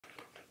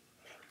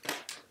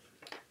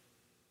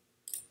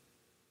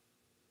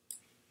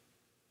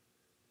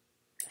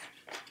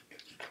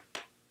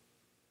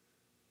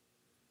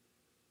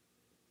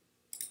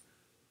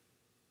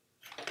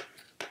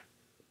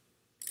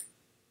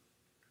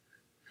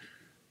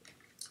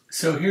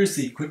So here's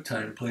the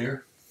QuickTime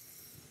player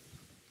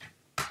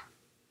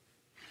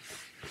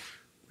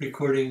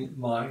recording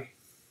my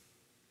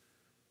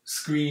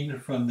screen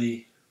from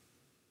the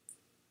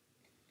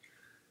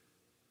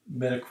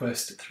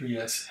MetaQuest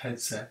 3S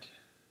headset.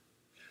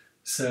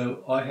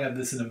 So I have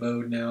this in a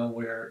mode now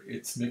where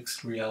it's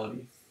mixed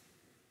reality.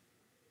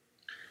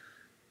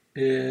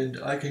 And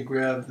I can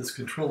grab this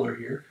controller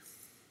here.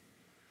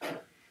 And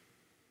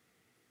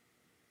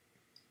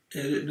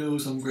it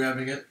knows I'm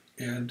grabbing it,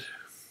 and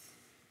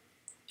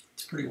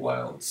it's pretty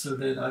wild. So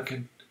then I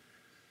can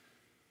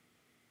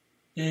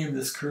aim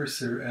this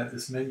cursor at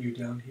this menu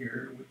down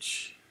here,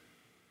 which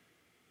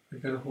I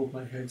gotta hold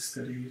my head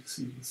steady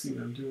so you can see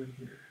what I'm doing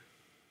here.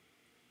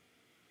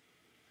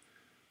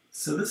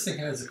 So this thing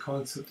has a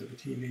concept of a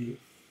TV.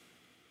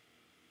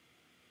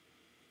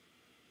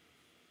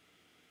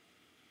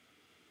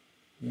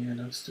 And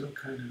I'm still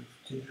kind of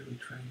gingerly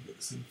trying to get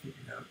this thing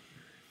figured out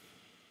here.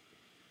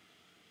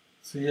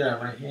 So yeah,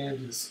 my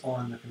hand is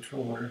on the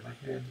controller, and my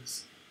hand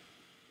is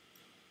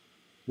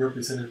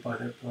represented by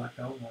that black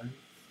outline.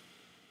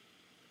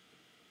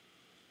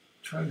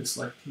 Trying to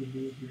select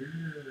TV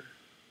here.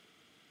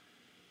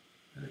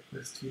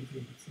 MetaQuest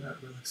TV, it's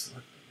not really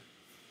selecting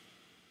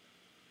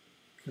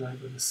it. Can I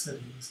go to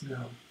settings?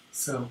 No.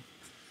 So,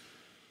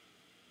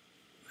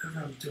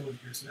 whatever I'm doing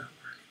here is not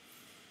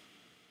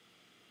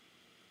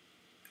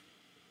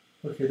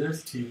working. Okay,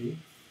 there's the TV.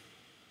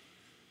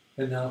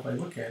 And now if I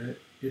look at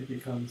it, it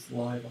becomes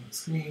live on the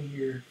screen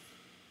here.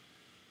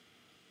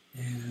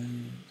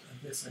 And I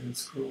guess I can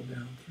scroll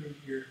down through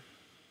here.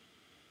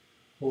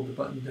 Hold the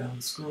button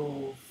down,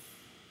 scroll.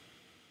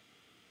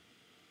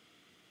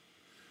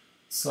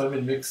 So I'm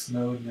in mixed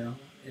mode now,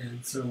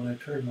 and so when I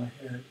turn my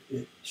head,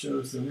 it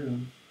shows the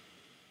room,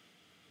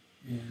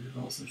 and it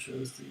also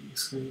shows the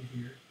screen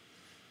here.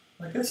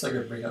 I guess I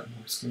could bring up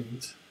more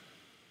screens,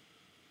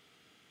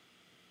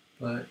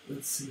 but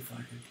let's see if I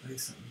can play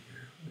something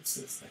here. What's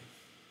this thing?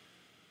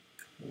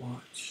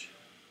 Watch.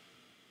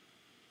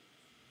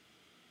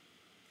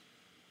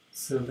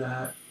 So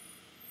that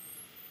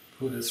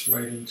put us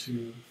right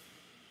into,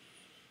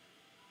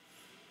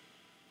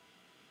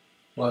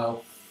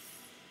 wow.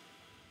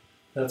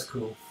 That's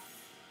cool.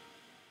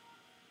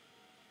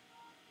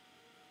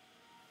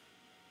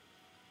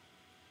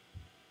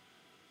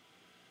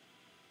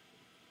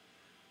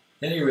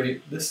 At any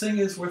rate, this thing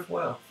is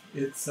worthwhile.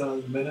 It's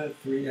the Meta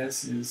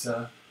 3S is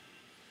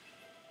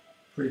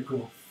pretty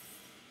cool.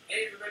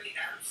 Hey everybody,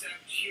 Adam Sam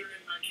here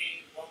in my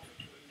cave. Welcome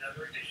to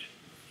another edition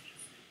of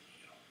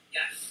SDR.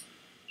 Yes,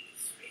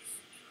 it's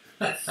space.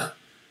 Yes. I'm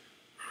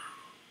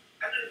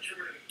not sure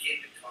we're going to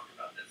begin to talk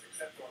about this,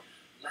 except for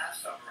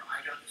last summer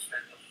I got to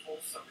spend the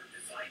whole summer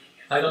designing.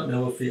 I don't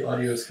know if the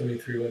audio is coming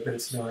through. I bet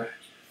it's not.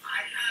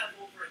 I have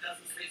over a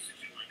dozen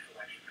spacesuits in my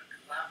collection. I've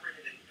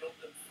collaborated and built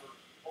them for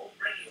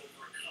already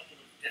over a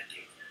couple of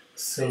decades.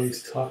 So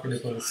he's talking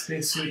about a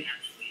spacesuit. I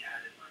actually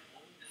added my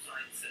own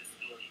design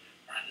sensibility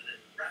rather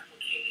than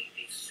replicating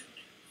a suit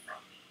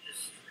from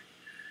history.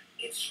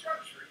 Its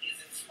structure is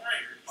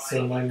inspired by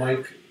So my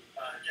mic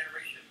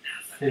generation of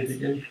NASA for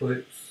the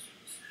input.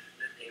 suits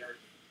that they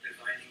are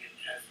designing and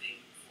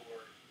testing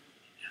for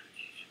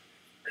habitation.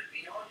 But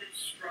beyond its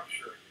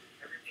structure,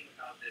 everything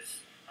about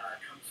this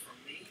comes from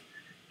me,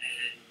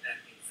 and that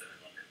means that I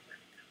love it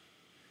right now.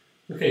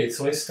 Okay,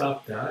 so I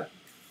stopped that.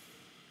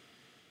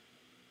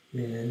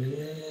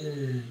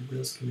 And what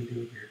else can we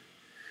do here?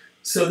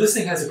 So this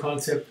thing has a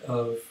concept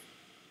of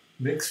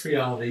mixed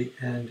reality,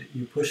 and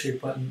you push a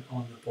button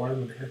on the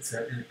bottom of the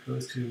headset and it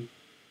goes to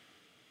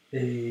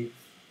a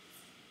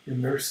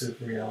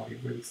immersive reality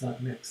where it's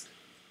not mixed.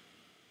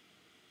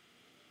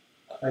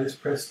 I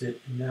just pressed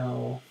it, and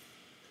now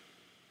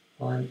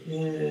I'm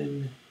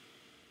in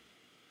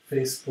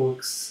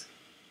Facebook's,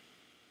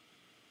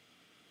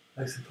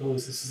 I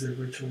suppose this is a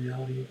virtual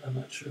reality. I'm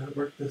not sure how to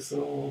work this at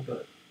all,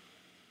 but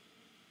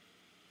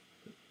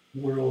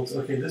worlds.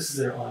 Okay, this is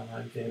their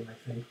online game, I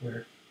think,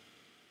 where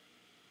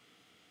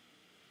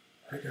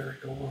I gotta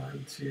go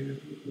on to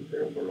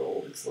their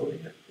world. It's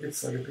loading it.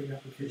 It's like a big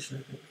application,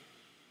 I think.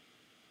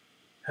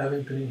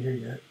 Haven't been in here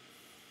yet.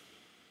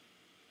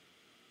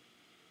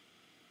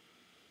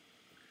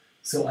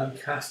 So I'm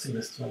casting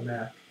this to my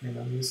Mac, and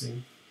I'm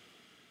using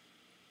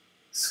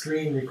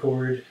screen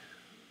record,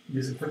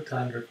 using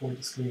QuickTime to record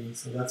the screen.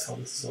 So that's how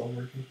this is all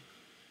working.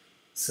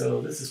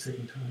 So this is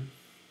taking time.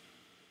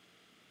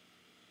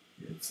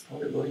 It's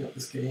probably loading up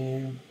this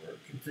game or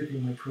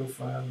configuring my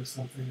profile or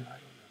something. I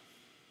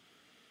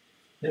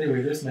don't know.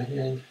 Anyway, there's my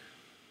hand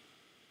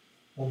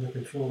on the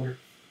controller.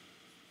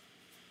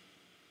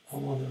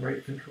 I'm on the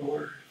right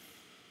controller.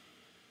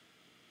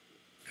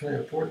 Can I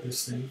abort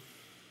this thing?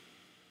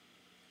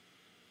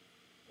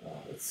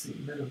 Let's see,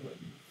 meta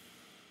button.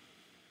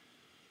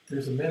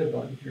 There's a meta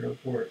button here,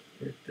 abort,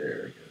 right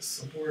there, I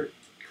guess. Abort.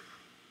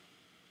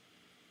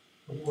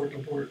 Abort,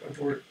 abort,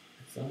 abort.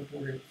 It's not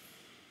aborting.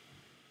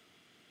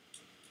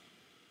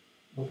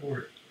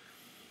 Abort.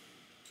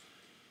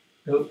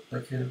 Nope, I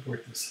can't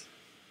abort this.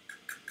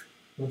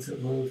 Once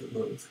it loads, it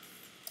loads.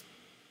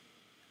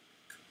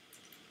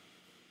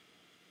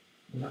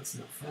 Well, that's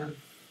no fun.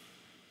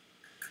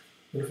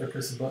 What if I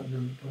press a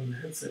button on the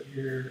headset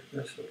here?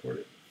 That should abort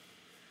it.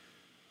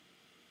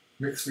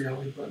 Mixed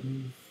reality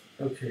button.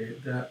 Okay,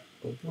 that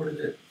aborted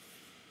it.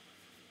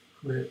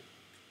 Quit.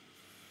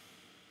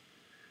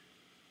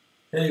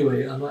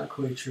 Anyway, I'm not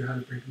quite sure how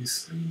to bring these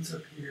screens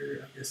up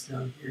here. I guess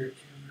down here,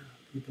 camera,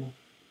 people,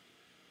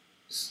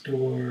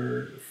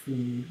 store,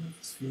 feed. What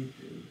does feed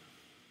do?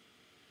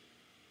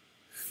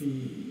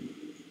 Feed.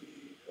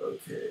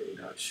 Okay,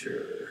 not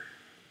sure.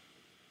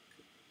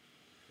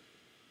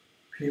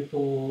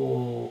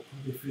 People,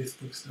 probably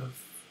Facebook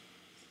stuff.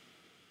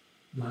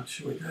 Not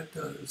sure what that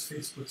does.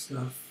 Facebook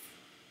stuff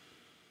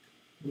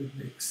would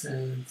make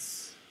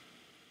sense.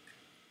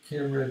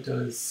 Camera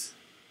does.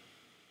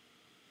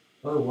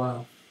 Oh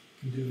wow,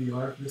 you can do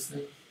VR for this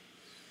thing.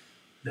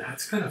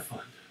 That's kind of fun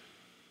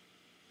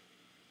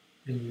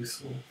and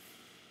useful.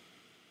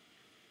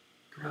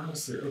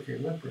 Browser, okay,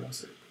 web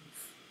browser.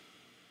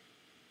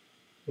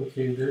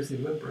 Okay, there's the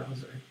web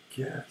browser, I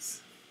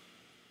guess.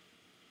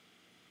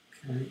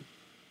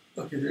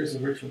 Okay, there's a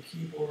virtual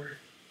keyboard.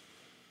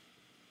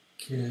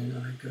 Can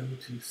I go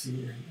to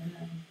CNN?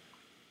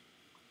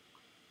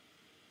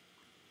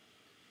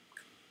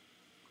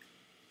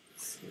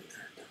 Let's see what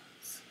that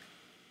does.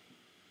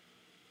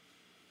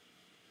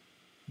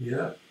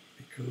 Yep,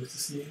 it goes to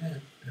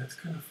CNN. That's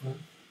kind of fun.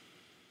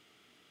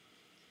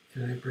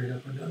 Can I bring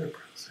up another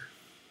browser?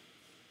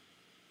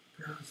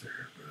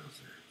 Browser,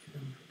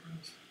 camera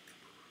browser.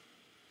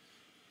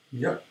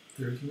 Yep,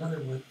 there's another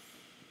one.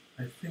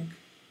 I think.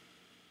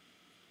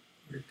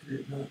 Or did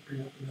it not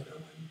bring up another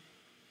one?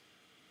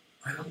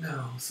 I don't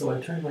know. So I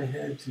turn my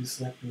head to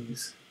select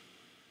these.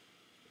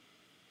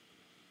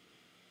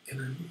 Can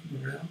I move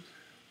them around?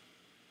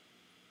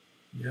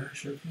 Yeah, I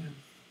sure can.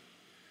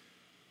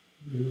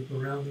 Move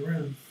around the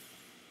room.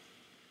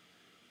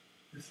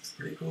 This is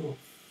pretty cool.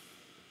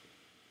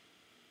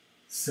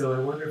 So I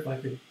wonder if I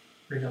could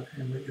bring up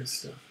hamburger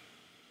stuff.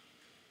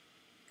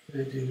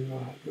 Could I do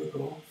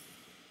Google?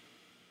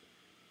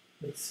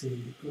 Let's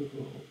see,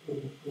 Google.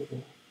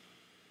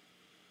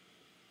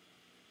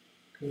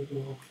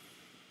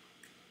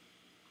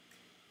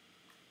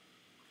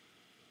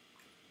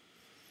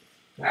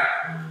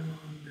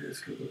 There's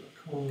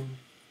Google.com.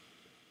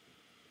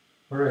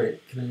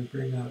 Alright, can I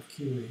bring up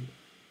Kiwi?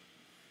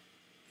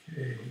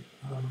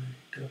 KIWI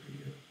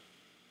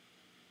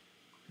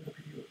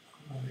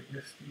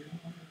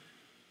SDR.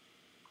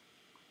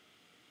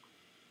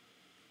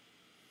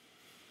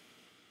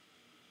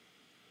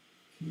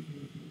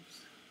 Keys.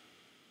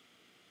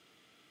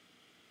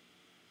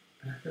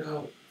 Back it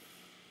out.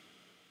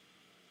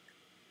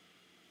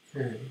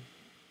 KIWI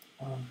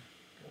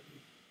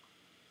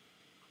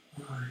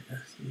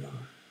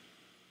SDR.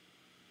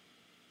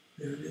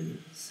 There it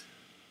is.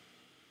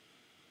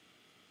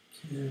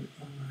 Can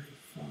I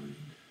find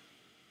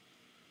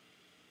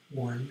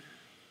one?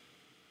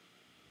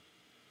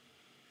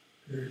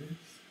 There it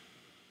is.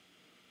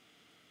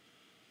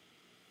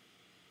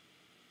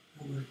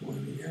 I'm going to go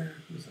in the air.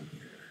 It goes on the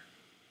air.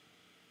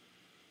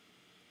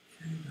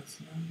 Okay, that's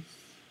nice.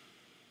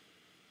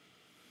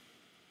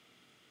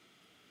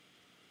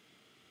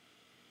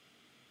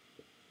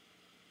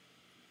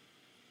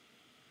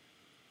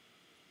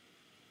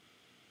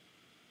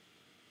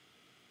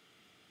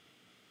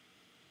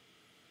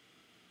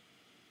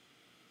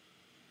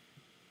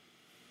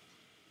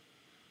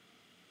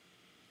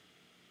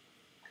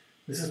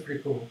 This is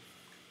pretty cool.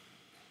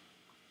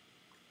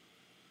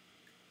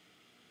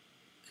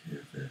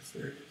 KFS,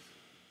 there it is.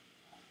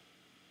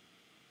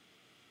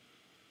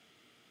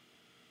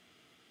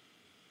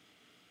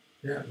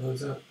 Yeah, it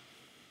loads up.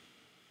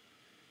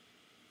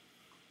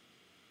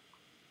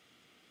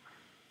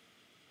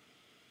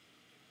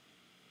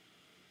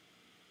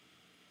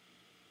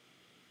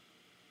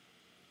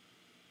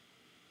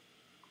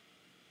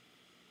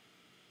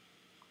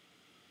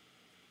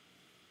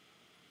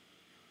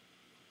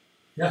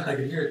 Yeah, I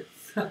can hear it.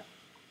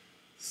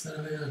 Son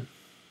of a gun.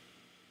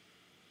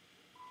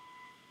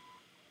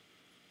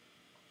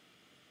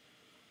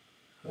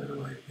 How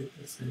do I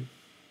hit this thing?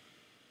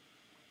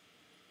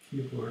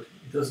 Keyboard.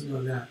 It doesn't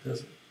know that,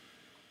 does it?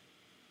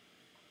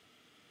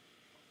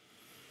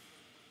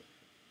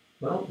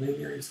 Well,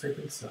 maybe I just type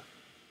in stuff.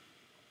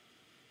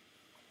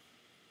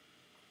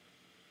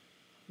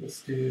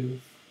 Let's do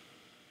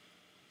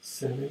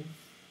 7.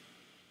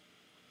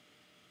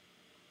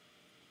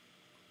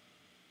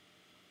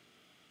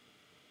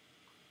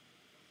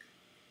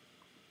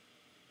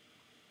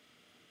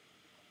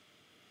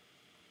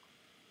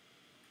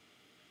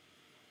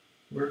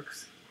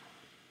 Works.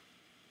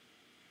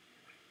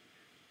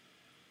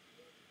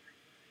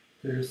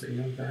 There's the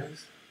young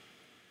guys.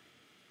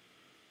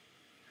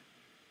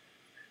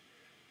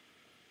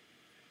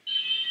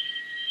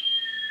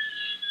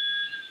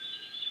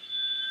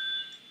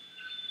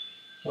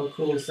 How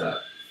cool is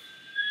that?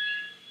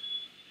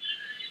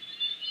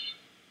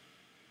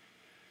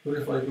 What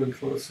if I go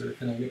closer?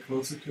 Can I get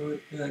closer to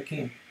it? Yeah, I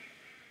can.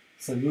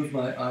 So I move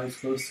my eyes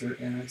closer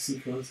and I see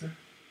closer.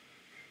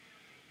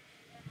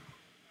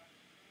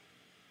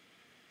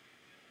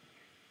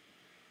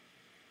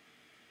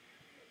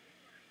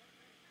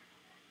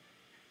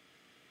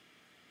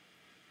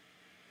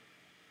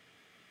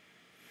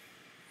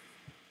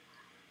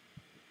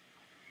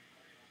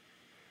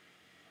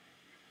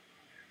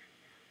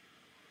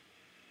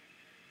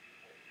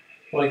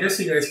 Well, I guess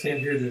you guys can't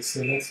hear this,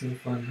 so that's no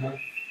fun, huh?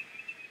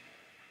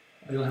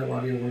 I don't have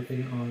audio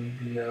working on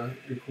the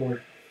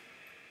record.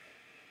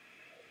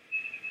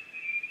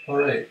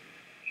 Alright,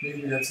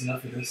 maybe that's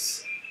enough of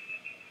this.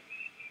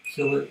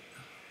 Kill it.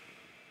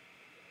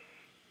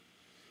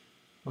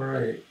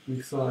 Alright,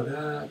 we saw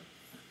that.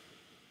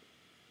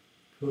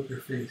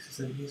 Poker face, is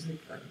that music?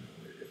 I don't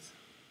know what it is.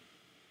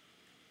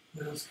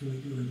 What else can we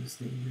do in this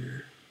thing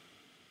here?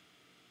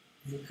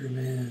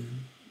 Anchorman,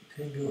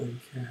 Tango and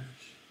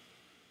Cash.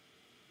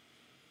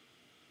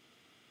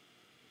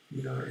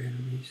 VR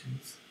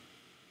animations.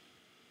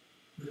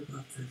 What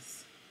about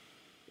this?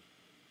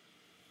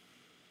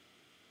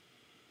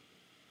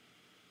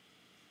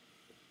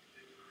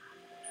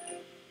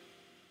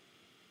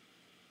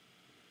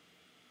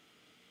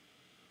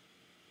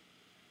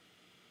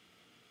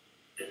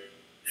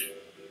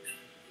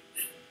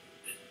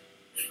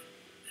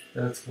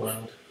 That's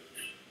wild.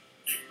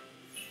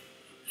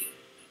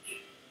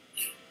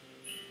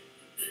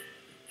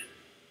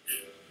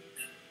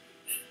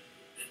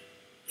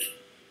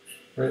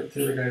 Right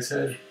through the guy's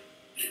head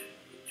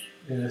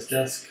in his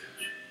desk.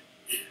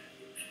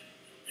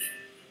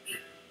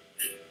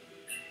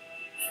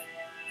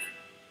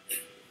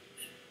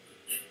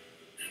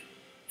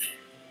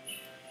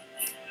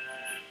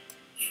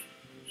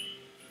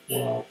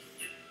 Wow.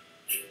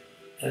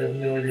 I have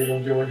no idea what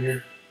I'm doing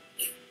here.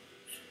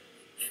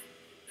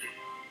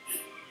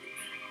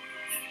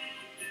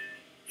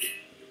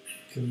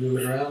 Can move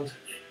it around.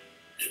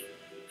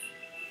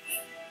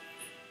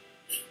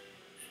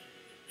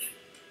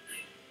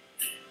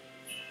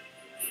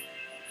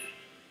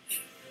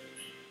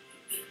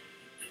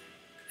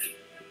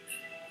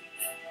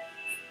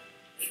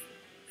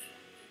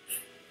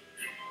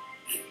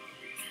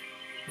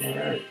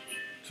 Alright,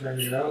 turn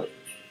it out.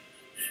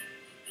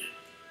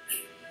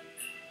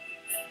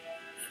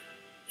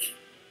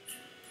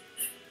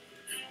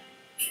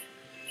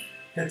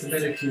 Hit the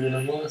meta key and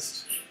I'm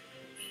lost.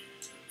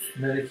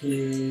 Meta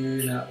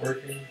key not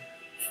working.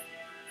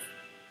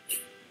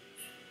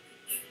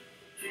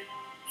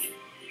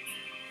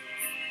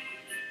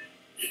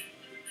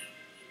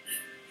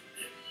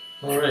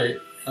 Alright,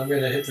 I'm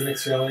going to hit the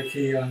next reality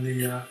key on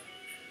the,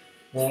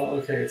 well,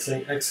 okay, it's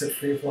saying exit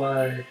free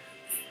fly.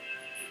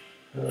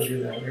 How do I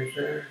do that? Right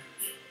there?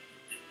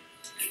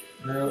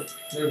 No,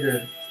 no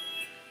good.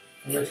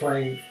 I'm going to try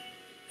and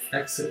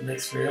exit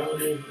mixed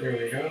reality. There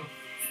we go.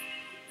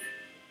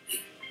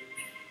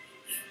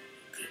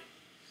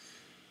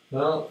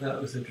 Well, that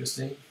was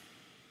interesting.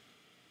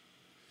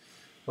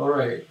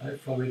 Alright,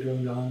 I've probably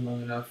droned on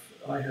long enough.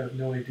 I have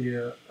no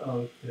idea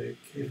of the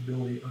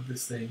capability of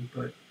this thing,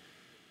 but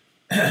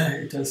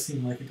it does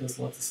seem like it does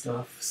lots of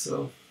stuff.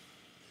 So,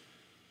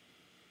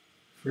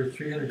 for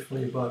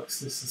 320 bucks,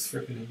 this is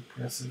freaking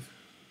impressive.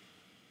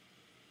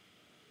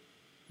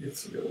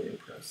 It's really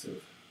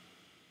impressive.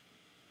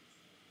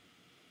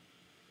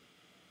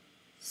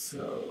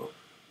 So,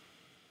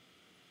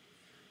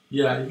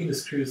 yeah, you can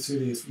just cruise through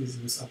these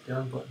using this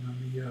up-down button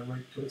on the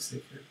right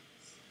joystick here.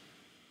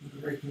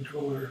 With the right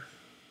controller,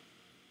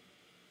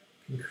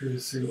 you can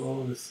cruise through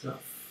all this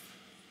stuff.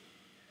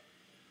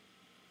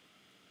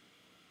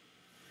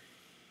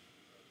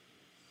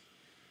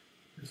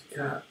 There's a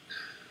cat.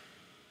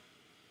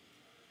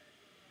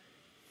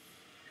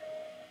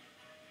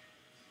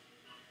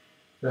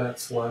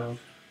 That's wild.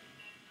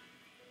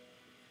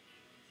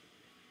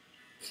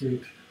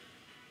 Cute.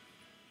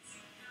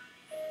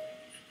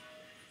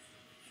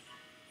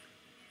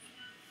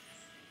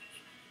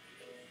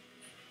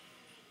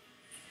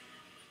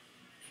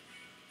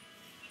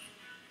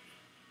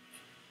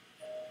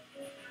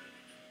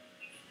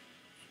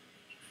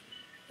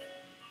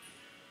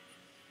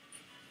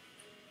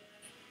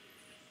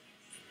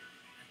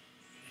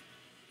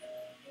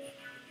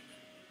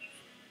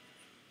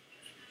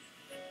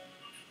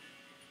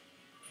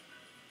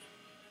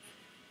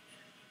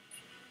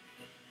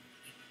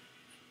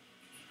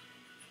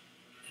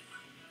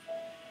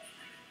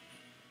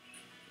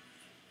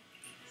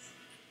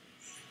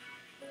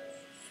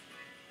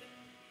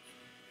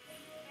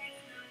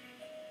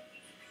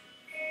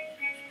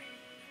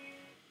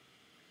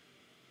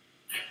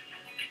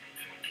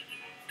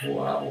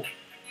 Wow.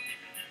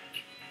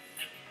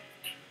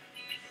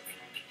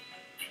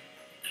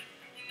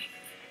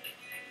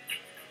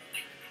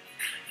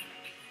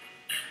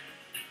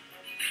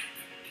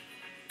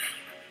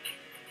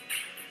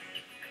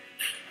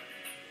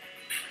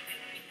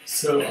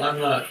 So I'm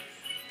not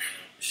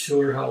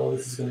sure how all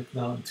this is going to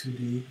come out in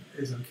 2D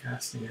as I'm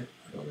casting it.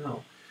 I don't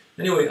know.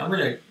 Anyway, I'm going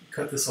to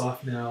cut this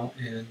off now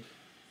and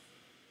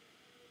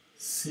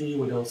see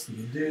what else we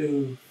can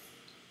do.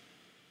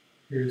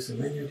 Here's the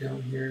menu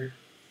down here.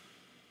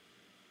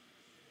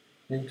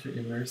 Enter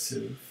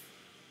immersive.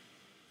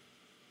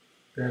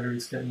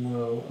 Battery's getting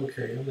low.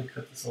 Okay, I'm going to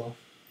cut this off.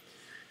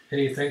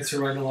 Hey, thanks for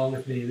riding along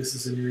with me. This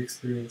is a new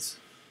experience.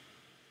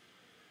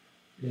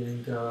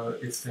 And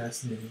it's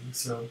fascinating.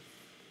 So,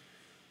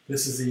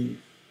 this is the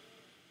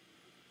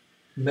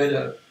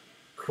Meta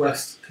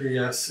Quest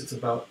 3S. It's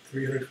about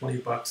 320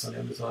 bucks on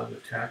Amazon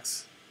with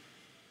tax.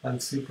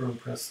 I'm super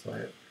impressed by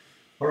it.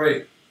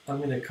 Alright, I'm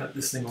going to cut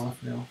this thing off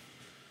now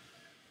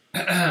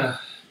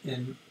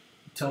and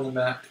tell the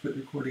Mac to quit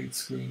recording its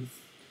screen.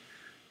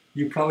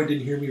 You probably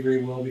didn't hear me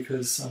very well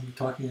because I'm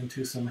talking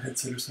into some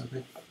headset or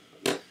something.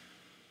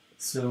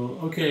 So,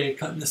 okay,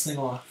 cutting this thing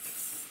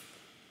off.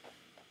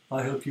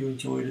 I hope you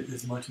enjoyed it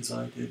as much as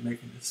I did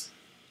making this.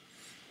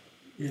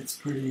 It's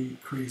pretty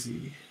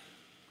crazy.